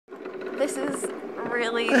This is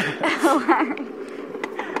really hilarious.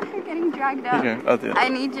 You're getting dragged up. Okay, I'll do it. I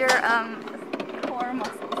need your core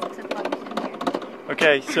muscles to function here.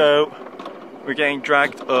 Okay, so we're getting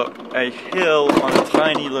dragged up a hill on a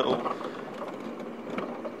tiny little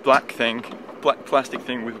black plastic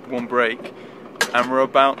thing with one brake, and we're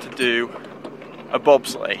about to do a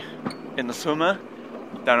bobsleigh in the summer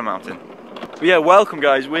down a mountain. But yeah, welcome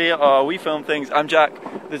guys. We film things. I'm Jack.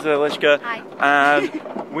 This is Eliska. Hi. And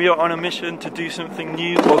we are on a mission to do something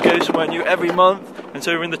new or go somewhere new every month. And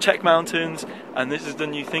so we're in the CZECH mountains, and this is the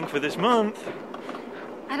new thing for this month.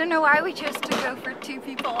 I don't know why we chose to go for 2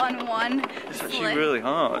 people on one. It's actually really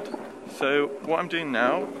hard. So what I'm doing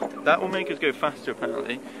now, that will make us go faster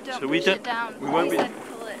apparently. Don't so push it down. we won't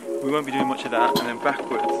be doing much of that, and then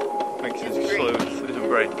backwards makes us slow, so it doesn't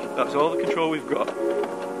break. That's all the control we've got.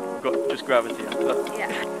 We've got just gravity after that.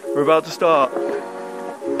 Yeah. We're about to start.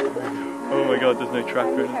 Oh my god, there's no track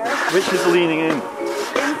or anything. Which is leaning in? Into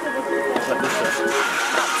the Like this way.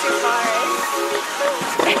 Not too far,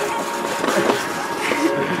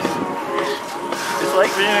 It's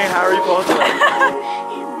like being in Harry Potter.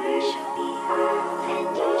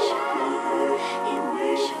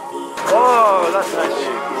 Oh, that's nice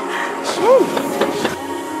view. Woo!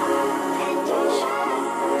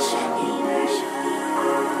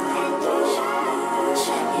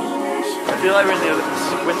 I feel like we're in the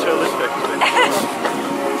Winter Olympics.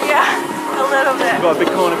 Yeah, a little bit. We've got a big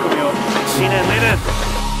corner coming up. Lean in, lean in.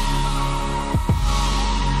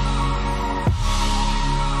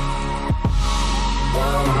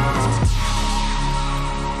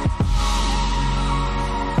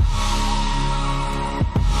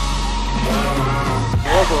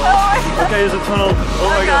 Okay, there's a tunnel. Oh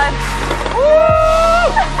my god. Woo!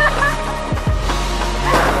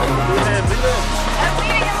 Lean in, lean in. I'm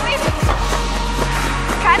leaning.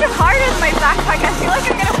 It's kind of hard with my backpack. I feel like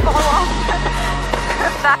I'm gonna fall off the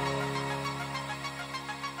back.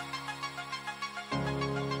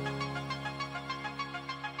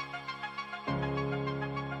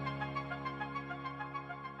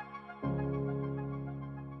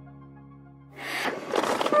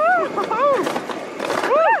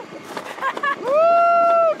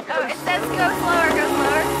 Oh, it says go slower, go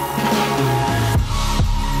slower.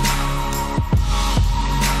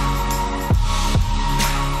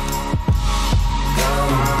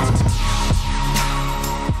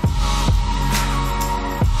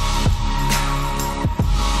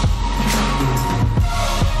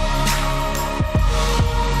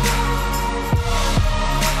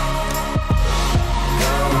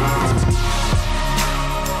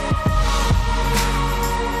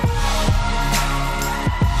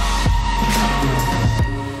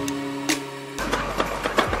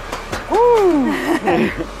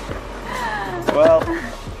 Well,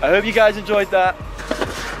 I hope you guys enjoyed that.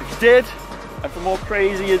 If you did, and for more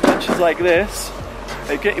crazy adventures like this,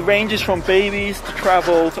 it ranges from babies to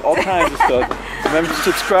travel to all kinds of stuff. Remember to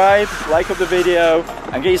subscribe, like up the video,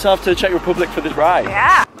 and get yourself to the Czech Republic for this ride.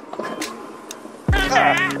 Yeah.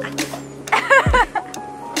 Ah.